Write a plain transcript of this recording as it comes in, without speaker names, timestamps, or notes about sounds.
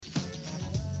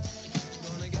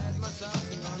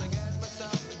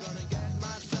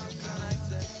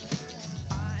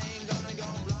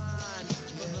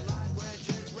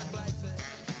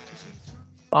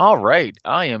All right,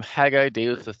 I am Haggai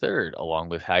Davis III, along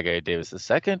with Haggai Davis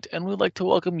II, and we'd like to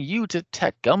welcome you to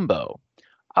Tech Gumbo.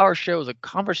 Our show is a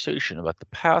conversation about the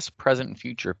past, present, and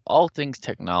future of all things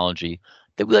technology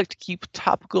that we like to keep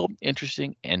topical,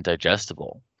 interesting, and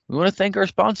digestible. We want to thank our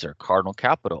sponsor, Cardinal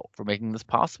Capital, for making this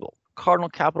possible. Cardinal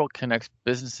Capital connects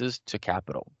businesses to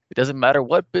capital. It doesn't matter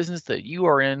what business that you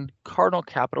are in, Cardinal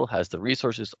Capital has the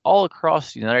resources all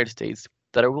across the United States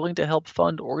that are willing to help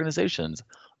fund organizations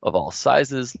of all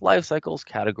sizes, life cycles,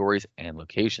 categories, and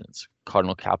locations.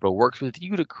 Cardinal Capital works with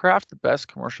you to craft the best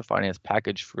commercial finance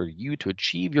package for you to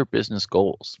achieve your business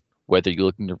goals. Whether you're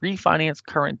looking to refinance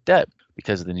current debt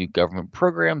because of the new government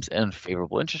programs and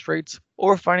favorable interest rates,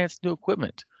 or finance new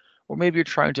equipment, or maybe you're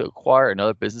trying to acquire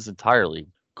another business entirely,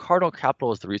 Cardinal Capital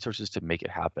has the resources to make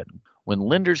it happen. When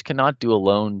lenders cannot do a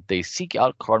loan, they seek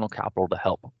out Cardinal Capital to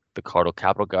help. The Cardinal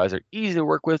Capital guys are easy to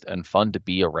work with and fun to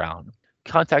be around.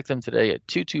 Contact them today at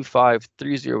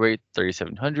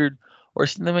 225-308-3700 or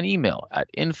send them an email at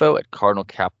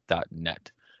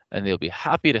info@cardinalcap.net, and they'll be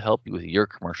happy to help you with your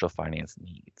commercial finance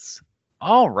needs.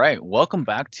 All right, welcome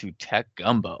back to Tech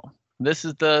Gumbo. This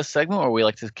is the segment where we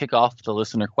like to kick off the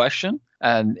listener question,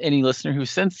 and any listener who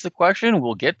sends the question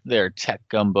will get their Tech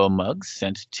Gumbo mugs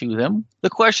sent to them. The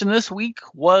question this week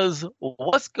was,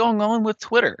 what's going on with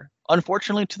Twitter?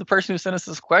 Unfortunately, to the person who sent us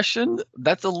this question,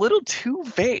 that's a little too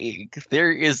vague.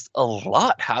 There is a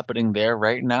lot happening there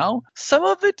right now. Some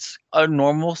of it's a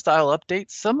normal style update.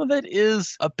 Some of it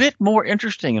is a bit more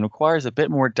interesting and requires a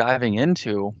bit more diving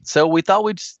into. So we thought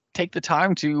we'd take the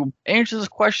time to answer this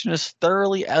question as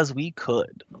thoroughly as we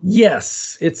could.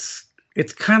 Yes, it's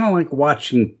kind of like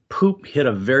watching poop hit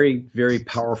a very, very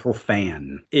powerful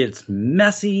fan. It's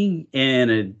messy and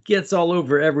it gets all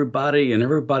over everybody, and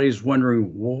everybody's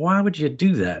wondering, well, why would you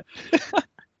do that?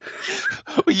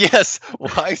 Yes,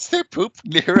 why is there poop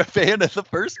near a fan in the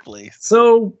first place?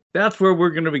 So that's where we're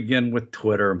going to begin with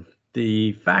Twitter.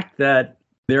 The fact that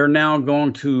they're now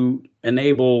going to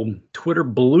enable Twitter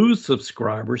Blue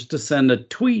subscribers to send a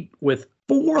tweet with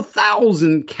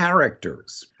 4,000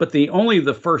 characters, but only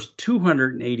the first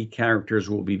 280 characters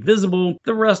will be visible.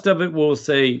 The rest of it will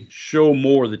say show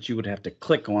more that you would have to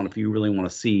click on if you really want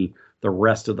to see the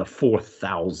rest of the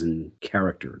 4,000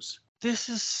 characters. This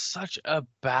is such a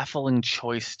baffling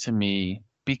choice to me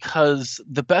because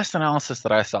the best analysis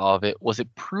that I saw of it was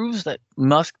it proves that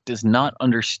Musk does not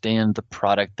understand the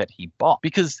product that he bought,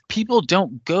 because people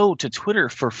don't go to Twitter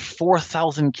for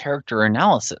 4,000 character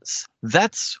analysis.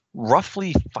 That's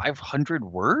roughly 500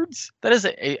 words. That is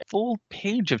a full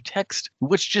page of text,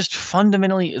 which just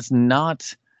fundamentally is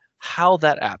not how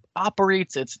that app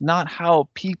operates. It's not how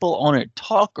people on it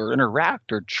talk or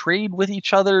interact or trade with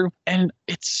each other. And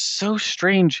it's so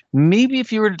strange. Maybe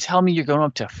if you were to tell me you're going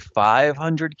up to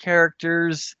 500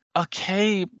 characters,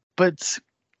 okay, but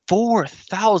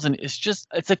 4,000 is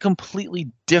it's a completely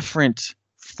different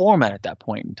format at that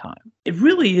point in time. It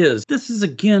really is. This is,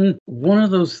 again, one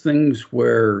of those things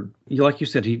where, like you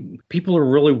said, people are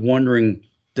really wondering,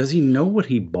 does he know what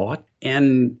he bought?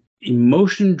 And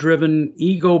emotion-driven,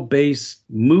 ego-based,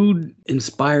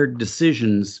 mood-inspired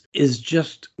decisions is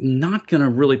just not going to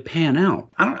really pan out.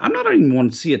 I'm not even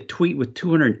want to see a tweet with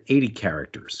 280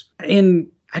 characters. And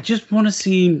I just want to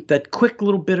see that quick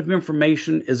little bit of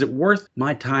information. Is it worth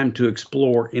my time to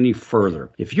explore any further?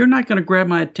 If you're not going to grab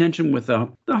my attention with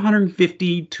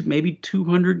 150 to maybe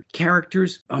 200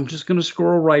 characters, I'm just going to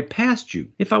scroll right past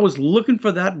you. If I was looking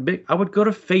for that big, I would go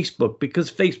to Facebook, because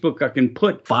Facebook, I can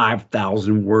put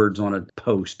 5,000 words on a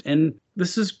post. And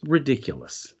this is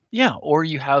ridiculous. Yeah, or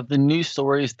you have the news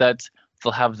stories that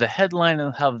they'll have the headline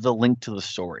and have the link to the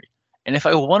story. And if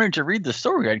I wanted to read the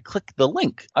story, I'd click the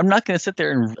link. I'm not going to sit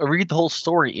there and read the whole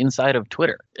story inside of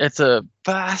Twitter. It's a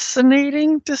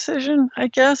fascinating decision, I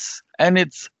guess. And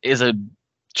is a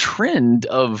trend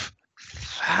of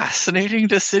fascinating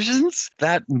decisions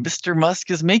that Mr. Musk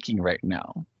is making right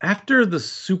now. After the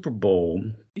Super Bowl,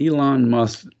 Elon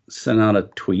Musk sent out a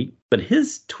tweet, but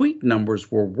his tweet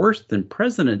numbers were worse than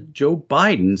President Joe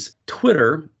Biden's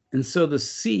Twitter. And so the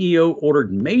CEO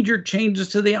ordered major changes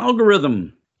to the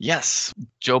algorithm. Yes,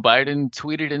 Joe Biden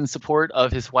tweeted in support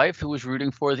of his wife, who was rooting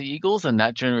for the Eagles, and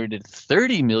that generated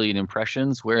 30 million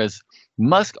impressions, whereas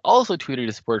Musk also tweeted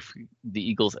his support for the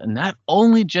Eagles, and that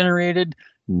only generated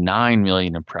 9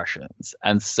 million impressions.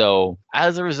 And so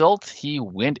as a result, he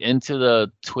went into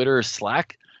the Twitter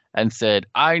Slack and said,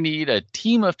 I need a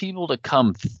team of people to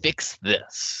come fix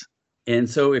this. And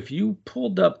so if you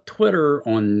pulled up Twitter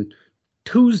on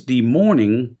Tuesday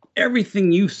morning,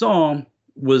 everything you saw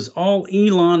was all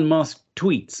Elon Musk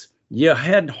tweets. You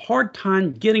had a hard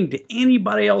time getting to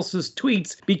anybody else's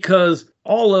tweets because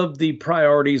all of the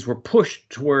priorities were pushed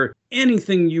to where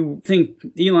anything you think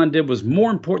Elon did was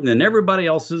more important than everybody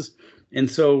else's. And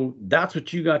so that's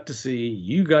what you got to see.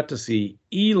 You got to see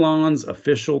Elon's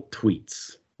official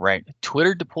tweets. Right.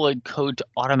 Twitter deployed code to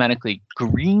automatically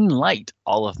green light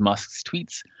all of Musk's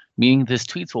tweets, meaning his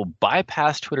tweets will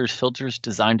bypass Twitter's filters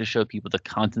designed to show people the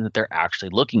content that they're actually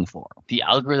looking for. The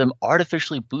algorithm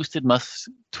artificially boosted Musk's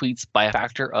tweets by a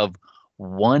factor of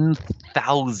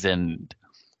 1,000.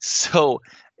 So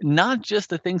not just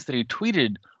the things that he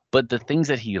tweeted, but the things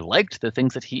that he liked, the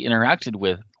things that he interacted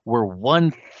with were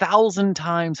 1,000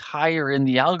 times higher in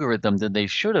the algorithm than they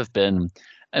should have been.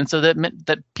 And so that meant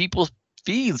that people's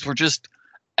feeds were just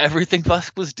everything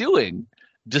Musk was doing,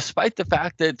 despite the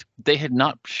fact that they had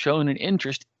not shown an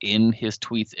interest in his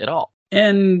tweets at all.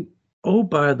 And, oh,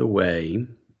 by the way,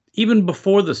 even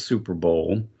before the Super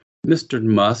Bowl, Mr.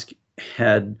 Musk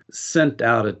had sent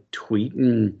out a tweet,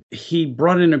 and he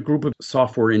brought in a group of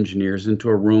software engineers into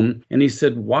a room, and he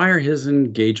said, why are his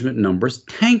engagement numbers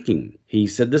tanking? He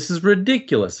said, this is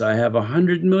ridiculous. I have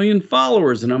 100 million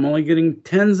followers, and I'm only getting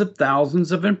tens of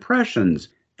thousands of impressions.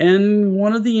 And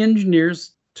one of the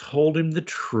engineers told him the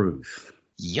truth.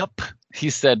 Yep.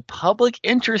 He said public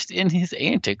interest in his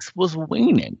antics was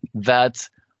waning, that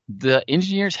the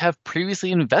engineers have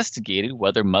previously investigated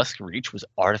whether Musk's reach was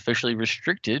artificially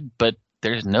restricted, but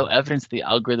there's no evidence the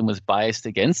algorithm was biased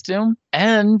against him.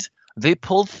 And they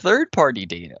pulled third-party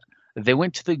data. They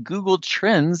went to the Google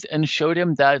Trends and showed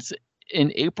him that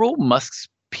in April, Musk's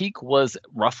peak was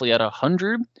roughly at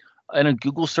 100 in a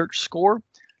Google search score.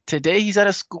 Today, he's at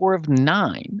a score of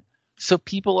 9. So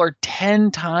people are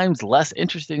 10 times less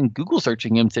interested in Google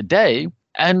searching him today.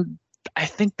 And I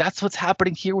think that's what's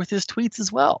happening here with his tweets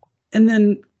as well. And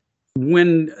then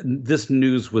when this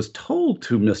news was told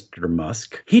to Mr.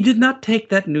 Musk, he did not take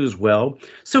that news well.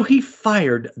 So he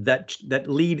fired that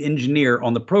lead engineer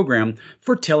on the program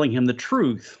for telling him the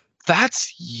truth.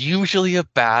 That's usually a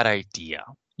bad idea.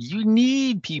 You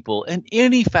need people in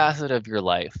any facet of your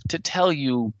life to tell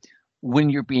you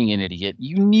when you're being an idiot.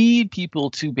 You need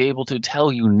people to be able to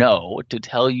tell you no, to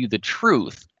tell you the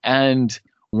truth. And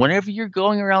whenever you're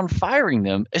going around firing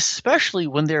them, especially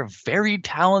when they're very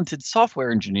talented software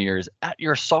engineers at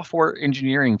your software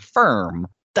engineering firm,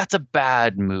 that's a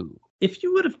bad move. If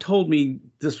you would have told me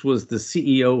this was the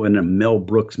CEO in a Mel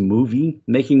Brooks movie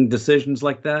making decisions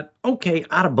like that, okay,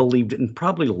 I'd have believed it and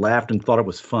probably laughed and thought it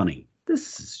was funny.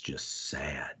 This is just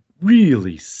sad.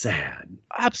 Really sad.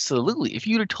 Absolutely. If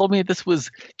you'd have told me this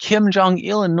was Kim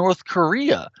Jong-il in North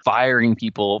Korea firing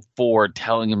people for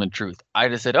telling him the truth, I'd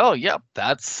have said, oh, yeah,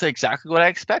 that's exactly what I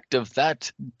expect of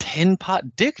that tin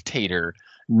pot dictator,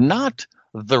 not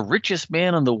the richest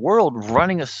man in the world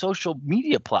running a social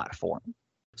media platform.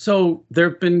 So there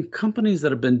have been companies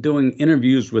that have been doing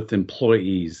interviews with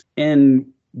employees, and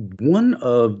one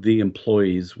of the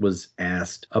employees was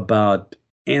asked about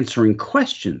answering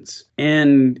questions.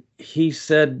 And he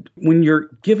said, when you're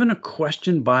given a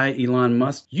question by Elon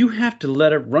Musk, you have to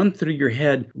let it run through your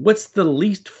head. What's the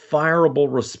least fireable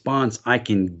response I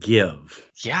can give?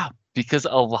 Yeah, because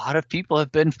a lot of people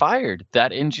have been fired.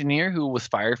 That engineer who was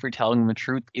fired for telling the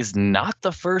truth is not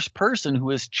the first person who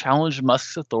has challenged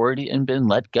Musk's authority and been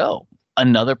let go.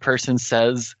 Another person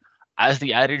says, as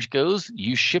the adage goes,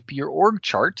 you ship your org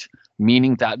chart,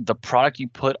 meaning that the product you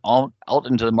put out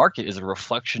into the market is a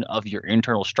reflection of your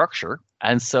internal structure.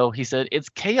 And so he said, it's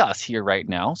chaos here right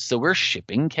now, so we're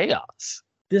shipping chaos.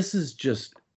 This is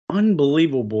just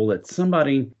unbelievable that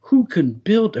somebody who can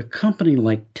build a company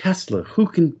like Tesla, who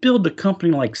can build a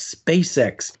company like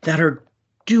SpaceX that are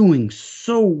doing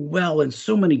so well and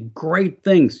so many great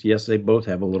things. Yes, they both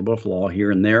have a little bit of flaw here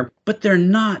and there, but they're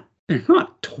not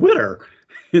Twitter.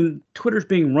 And Twitter's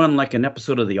being run like an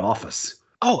episode of The Office.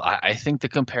 Oh, I think the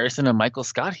comparison of Michael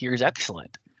Scott here is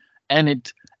excellent. And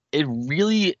it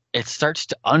really starts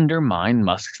to undermine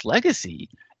Musk's legacy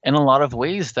in a lot of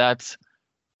ways that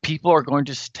people are going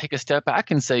to take a step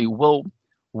back and say, well,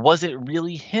 was it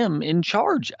really him in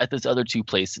charge at those other two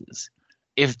places?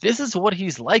 If this is what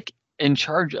he's like in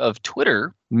charge of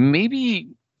Twitter, maybe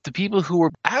the people who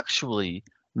were actually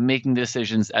making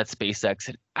decisions at SpaceX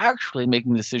and actually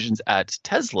making decisions at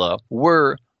Tesla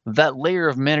were that layer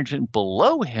of management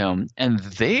below him, and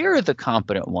they're the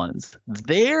competent ones.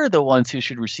 They're the ones who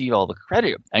should receive all the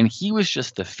credit. And he was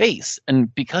just the face.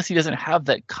 And because he doesn't have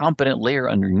that competent layer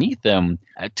underneath him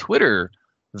at Twitter,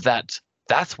 that's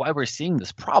why we're seeing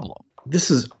this problem. This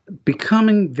is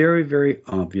becoming very, very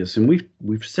obvious. And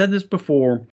we've said this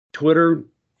before. Twitter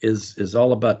is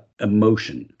all about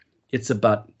emotion. It's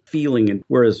about feeling. And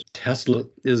whereas Tesla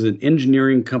is an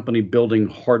engineering company building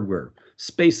hardware,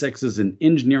 SpaceX is an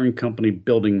engineering company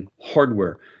building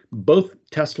hardware. Both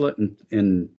Tesla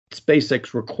and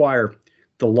SpaceX require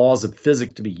the laws of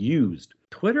physics to be used.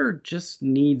 Twitter just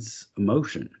needs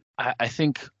emotion. I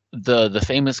think the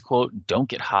famous quote, "Don't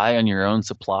get high on your own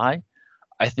supply."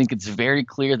 I think it's very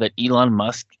clear that Elon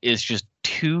Musk is just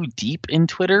too deep in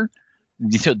Twitter.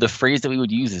 The phrase that we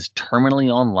would use is terminally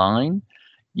online.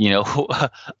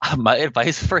 My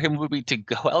advice for him would be to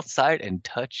go outside and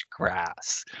touch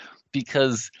grass,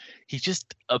 because he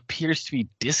just appears to be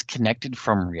disconnected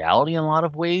from reality in a lot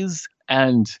of ways.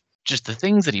 And just the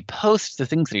things that he posts, the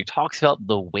things that he talks about,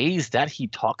 the ways that he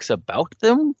talks about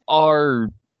them are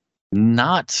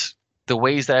not the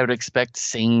ways that I would expect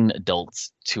sane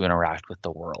adults to interact with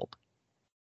the world.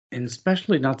 And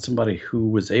especially not somebody who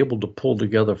was able to pull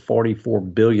together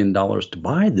 $44 billion to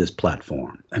buy this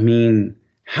platform. I mean,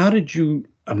 how did you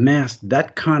amass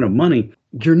that kind of money?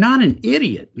 You're not an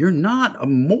idiot. You're not a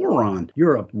moron.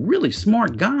 You're a really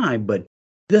smart guy, but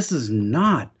this is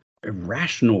not a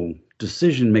rational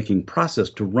decision-making process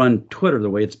to run Twitter the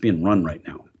way it's being run right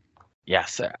now.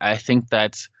 Yes, I think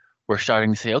that we're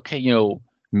starting to say, okay,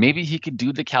 maybe he could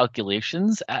do the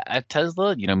calculations at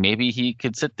Tesla. Maybe he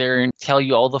could sit there and tell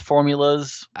you all the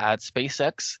formulas at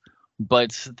SpaceX,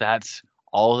 but that's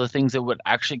all the things that would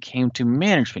actually came to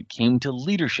management, came to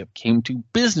leadership, came to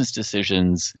business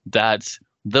decisions, that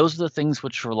those are the things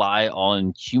which rely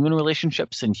on human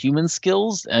relationships and human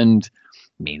skills. And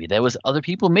maybe there was other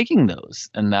people making those,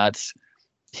 and that's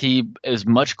he is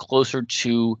much closer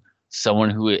to someone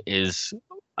who is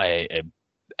a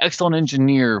excellent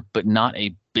engineer, but not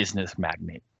a business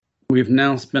magnate. We've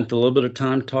now spent a little bit of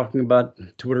time talking about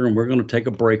Twitter, and we're going to take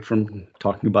a break from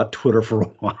talking about Twitter for a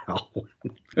while.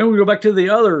 And we go back to the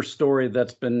other story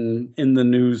that's been in the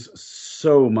news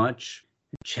so much,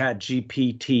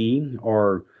 ChatGPT,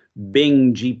 or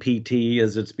Bing GPT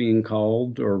as it's being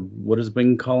called, or what is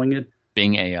Bing calling it?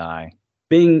 Bing AI.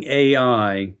 Bing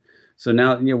AI. So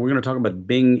now, we're going to talk about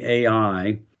Bing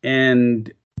AI,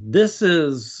 and this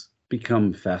has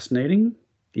become fascinating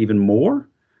even more.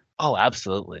 Oh,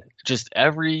 absolutely. Just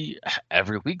every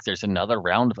week there's another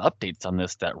round of updates on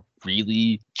this that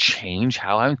really change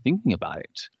how I'm thinking about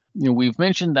it. We've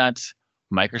mentioned that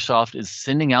Microsoft is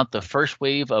sending out the first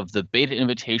wave of the beta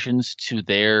invitations to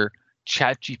their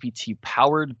ChatGPT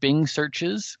powered Bing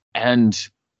searches, and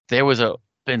there was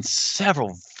been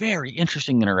several very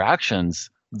interesting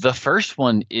interactions. The first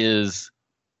one is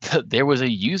that there was a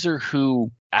user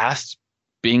who asked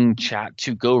Bing Chat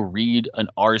to go read an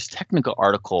Ars Technica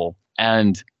article,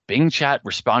 and Bing Chat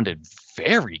responded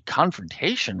very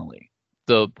confrontationally.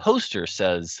 The poster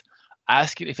says,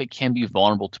 ask it if it can be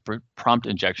vulnerable to prompt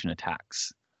injection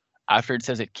attacks. After it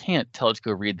says it can't, tell it to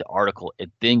go read the article.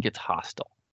 It then gets hostile.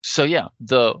 So yeah,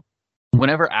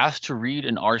 whenever asked to read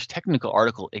an Ars Technica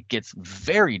article, it gets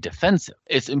very defensive.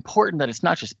 It's important that it's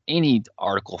not just any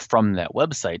article from that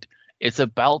website. It's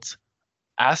about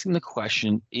asking the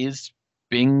question, is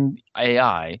Bing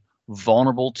AI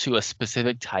vulnerable to a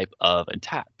specific type of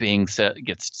attack? Bing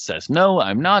says, no,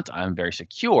 I'm not. I'm very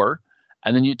secure.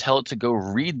 And then you tell it to go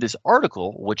read this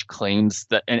article, which claims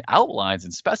that and outlines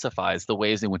and specifies the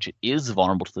ways in which it is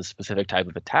vulnerable to the specific type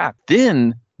of attack.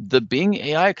 Then the Bing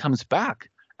AI comes back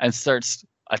and starts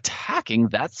attacking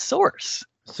that source.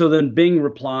 So then Bing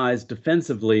replies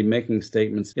defensively, making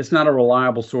statements, it's not a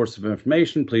reliable source of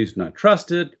information. Please do not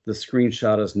trust it. The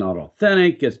screenshot is not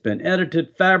authentic. It's been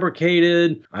edited,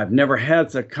 fabricated. I've never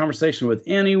had a conversation with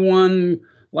anyone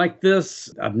like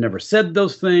this. I've never said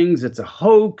those things. It's a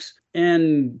hoax.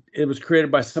 And it was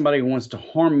created by somebody who wants to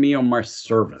harm me on my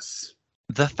service.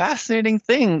 The fascinating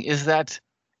thing is that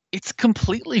it's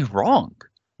completely wrong.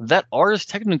 That Ars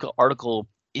Technica article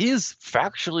is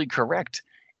factually correct,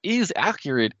 is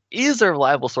accurate, is a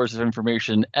reliable source of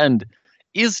information, and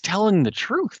is telling the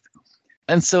truth.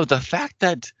 And so the fact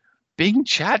that Bing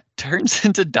Chat turns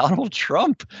into Donald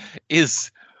Trump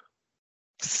is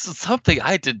something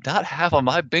I did not have on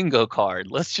my bingo card.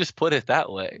 Let's just put it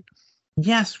that way.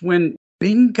 Yes, when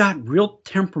Bing got real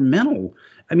temperamental,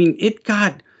 I mean, it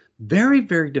got very,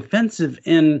 very defensive,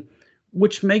 and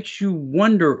which makes you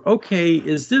wonder, okay,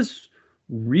 is this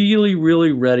really,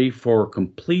 really ready for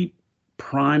complete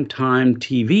primetime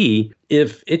TV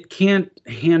if it can't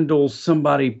handle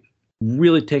somebody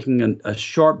really taking a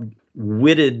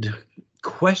sharp-witted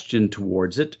question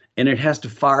towards it, and it has to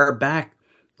fire back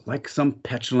like some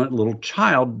petulant little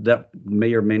child that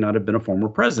may or may not have been a former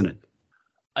president?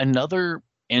 Another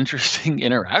interesting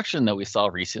interaction that we saw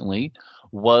recently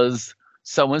was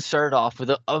someone started off with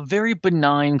a very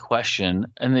benign question,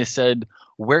 and they said,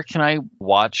 where can I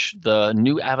watch the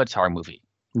new Avatar movie?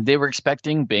 they were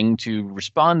expecting Bing to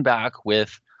respond back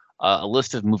with a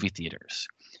list of movie theaters.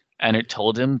 And it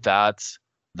told him that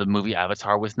the movie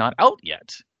Avatar was not out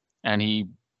yet. And he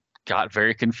got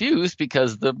very confused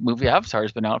because the movie Avatar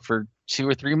has been out for 2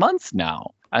 or 3 months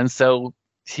now. And so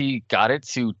he got it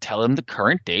to tell him the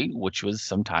current date, which was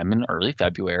sometime in early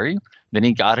February. Then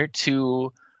he got it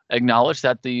to acknowledge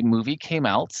that the movie came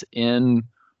out in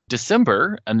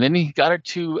December. And then he got it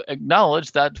to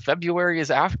acknowledge that February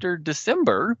is after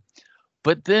December.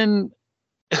 But then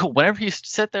whenever he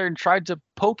sat there and tried to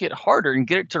poke it harder and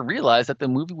get it to realize that the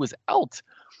movie was out,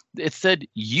 it said,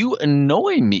 "You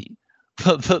annoy me."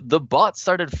 The bot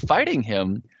started fighting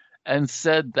him and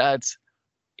said that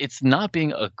it's not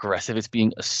being aggressive, it's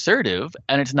being assertive,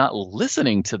 and it's not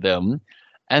listening to them.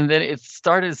 And then it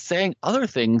started saying other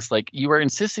things like, "You are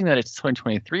insisting that it's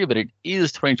 2023, but it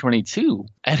is 2022."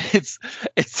 And it's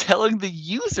telling the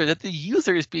user that the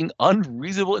user is being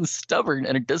unreasonable and stubborn,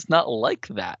 and it does not like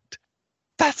that.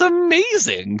 That's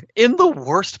amazing in the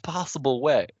worst possible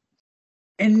way.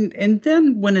 And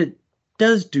then when it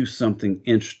does do something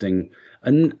interesting,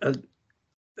 and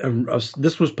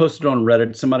this was posted on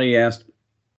Reddit. Somebody asked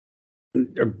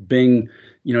Bing,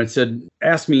 it said,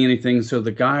 "Ask me anything." So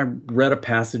the guy read a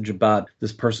passage about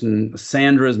this person.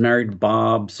 Sandra is married to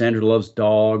Bob. Sandra loves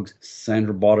dogs.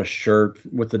 Sandra bought a shirt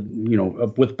with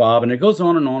with Bob, and it goes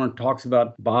on and talks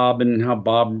about Bob and how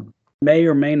Bob may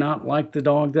or may not like the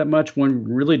dog that much, one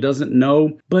really doesn't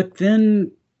know. But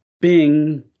then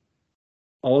Bing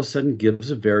all of a sudden gives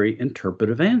a very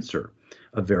interpretive answer,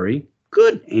 a very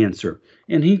good answer.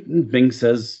 And Bing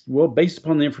says, "Well, based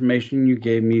upon the information you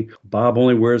gave me, Bob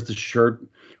only wears the shirt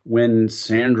when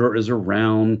Sandra is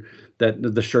around, that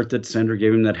the shirt that Sandra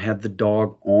gave him that had the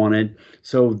dog on it.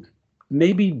 So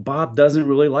maybe Bob doesn't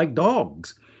really like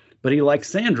dogs, but he likes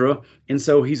Sandra, and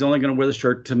so he's only going to wear the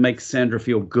shirt to make Sandra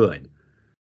feel good."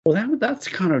 Well, that's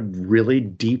kind of really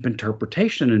deep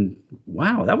interpretation, and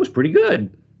wow, that was pretty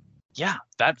good. Yeah,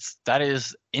 that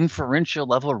is inferential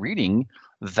level reading.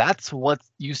 That's what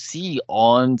you see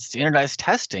on standardized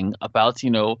testing about,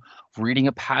 reading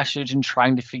a passage and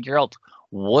trying to figure out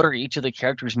what are each of the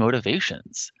characters'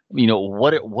 motivations.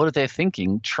 What are they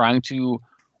thinking, trying to,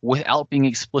 without being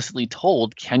explicitly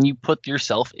told, can you put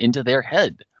yourself into their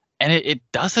head? And it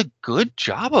does a good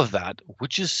job of that,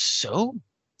 which is so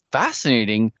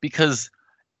fascinating because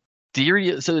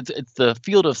it's the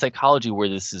field of psychology where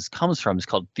this comes from. It's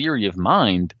called theory of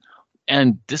mind.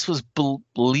 And this was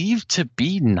believed to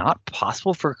be not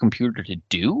possible for a computer to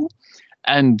do.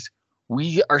 And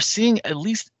we are seeing at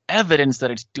least evidence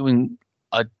that it's doing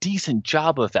a decent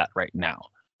job of that right now.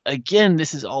 Again,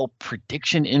 this is all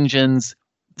prediction engines.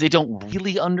 They don't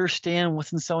really understand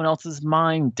what's in someone else's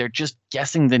mind. They're just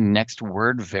guessing the next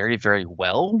word very, very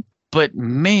well. But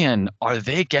man, are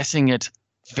they guessing it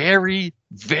very,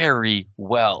 very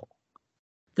well.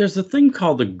 There's a thing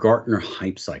called the Gartner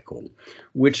hype cycle,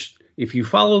 which if you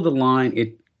follow the line,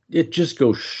 it just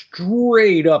goes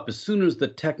straight up as soon as the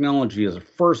technology is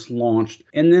first launched,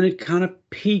 and then it kind of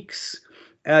peaks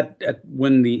at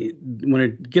when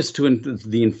it gets to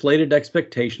the inflated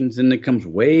expectations, and it comes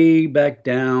way back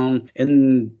down,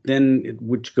 and then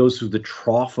which goes through the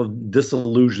trough of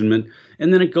disillusionment,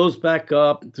 and then it goes back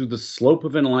up through the slope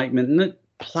of enlightenment, and it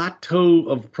plateau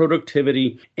of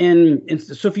productivity. And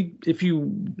so if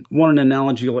you want an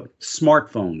analogy, like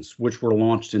smartphones, which were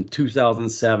launched in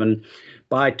 2007,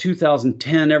 by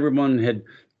 2010 everyone had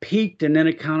peaked, and then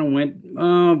it kind of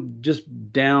went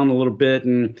just down a little bit,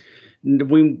 and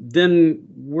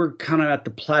we're kind of at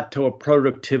the plateau of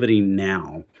productivity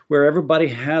now, where everybody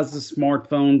has a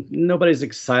smartphone. Nobody's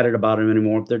excited about them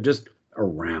anymore. They're just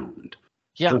around.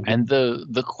 Yeah, and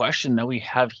the question that we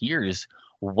have here is,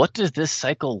 what does this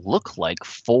cycle look like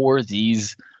for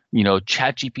these,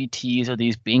 ChatGPTs or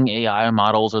these Bing AI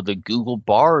models or the Google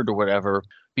Bard or whatever?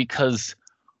 Because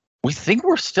we think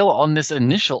we're still on this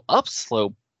initial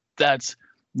upslope that's,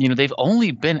 they've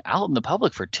only been out in the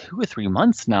public for 2 or 3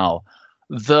 months now.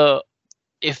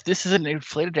 If this isn't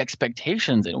inflated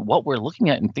expectations and what we're looking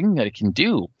at and thinking that it can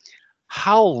do,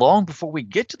 how long before we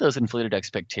get to those inflated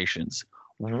expectations?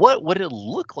 What would it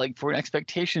look like for an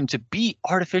expectation to be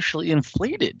artificially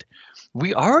inflated?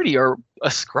 We already are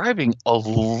ascribing a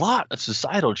lot of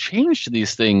societal change to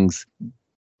these things.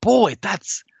 Boy,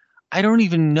 I don't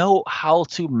even know how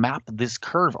to map this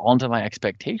curve onto my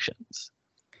expectations.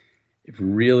 It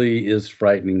really is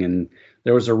frightening. And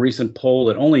there was a recent poll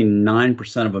that only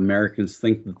 9% of Americans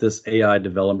think that this AI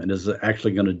development is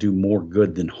actually going to do more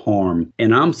good than harm.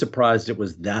 And I'm surprised it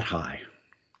was that high.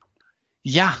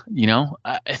 Yeah,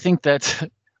 I think that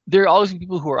there are always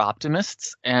people who are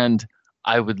optimists, and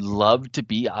I would love to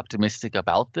be optimistic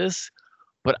about this,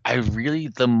 but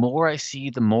the more I see,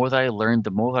 the more that I learn,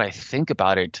 the more that I think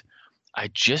about it, I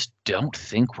just don't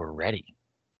think we're ready.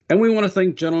 And we want to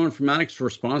thank General Informatics for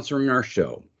sponsoring our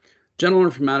show. General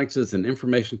Informatics is an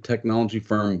information technology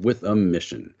firm with a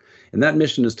mission, and that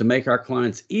mission is to make our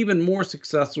clients even more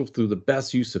successful through the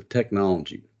best use of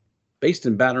technology. Based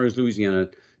in Baton Rouge, Louisiana,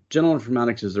 General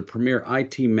Informatics is a premier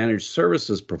IT managed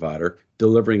services provider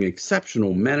delivering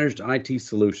exceptional managed IT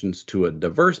solutions to a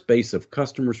diverse base of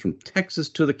customers from Texas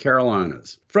to the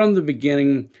Carolinas. From the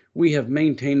beginning, we have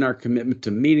maintained our commitment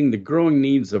to meeting the growing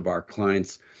needs of our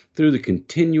clients through the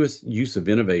continuous use of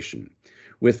innovation.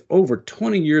 With over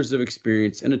 20 years of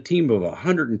experience and a team of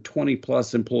 120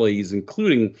 plus employees,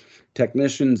 including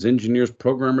technicians, engineers,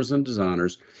 programmers, and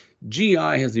designers, GI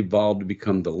has evolved to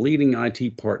become the leading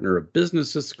IT partner of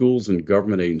businesses, schools, and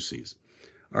government agencies.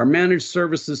 Our managed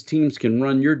services teams can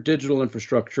run your digital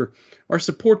infrastructure or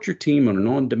support your team on an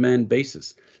on-demand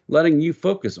basis, letting you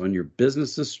focus on your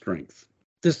business's strength.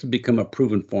 This has become a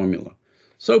proven formula.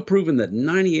 So proven that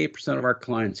 98% of our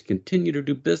clients continue to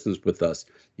do business with us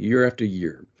year after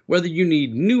year. Whether you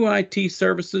need new IT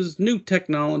services, new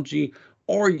technology,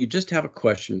 or you just have a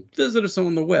question, visit us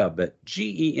on the web at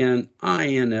geninf.com.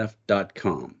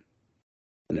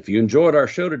 And if you enjoyed our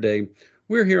show today,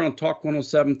 we're here on Talk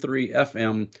 107.3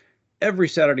 FM every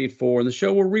Saturday at 4, and the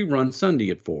show will rerun Sunday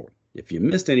at 4. If you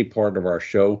missed any part of our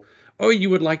show, or you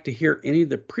would like to hear any of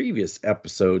the previous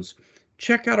episodes,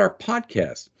 check out our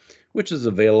podcast, which is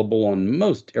available on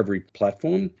most every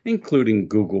platform, including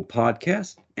Google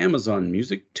Podcasts, Amazon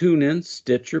Music, TuneIn,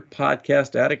 Stitcher,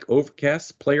 Podcast Addict,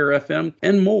 Overcast, Player FM,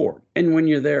 and more. And when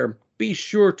you're there, be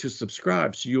sure to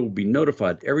subscribe so you'll be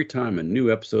notified every time a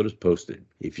new episode is posted.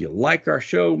 If you like our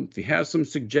show, if you have some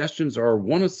suggestions or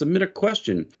want to submit a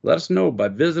question, let us know by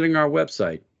visiting our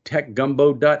website,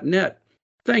 techgumbo.net.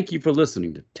 Thank you for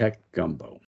listening to Tech Gumbo.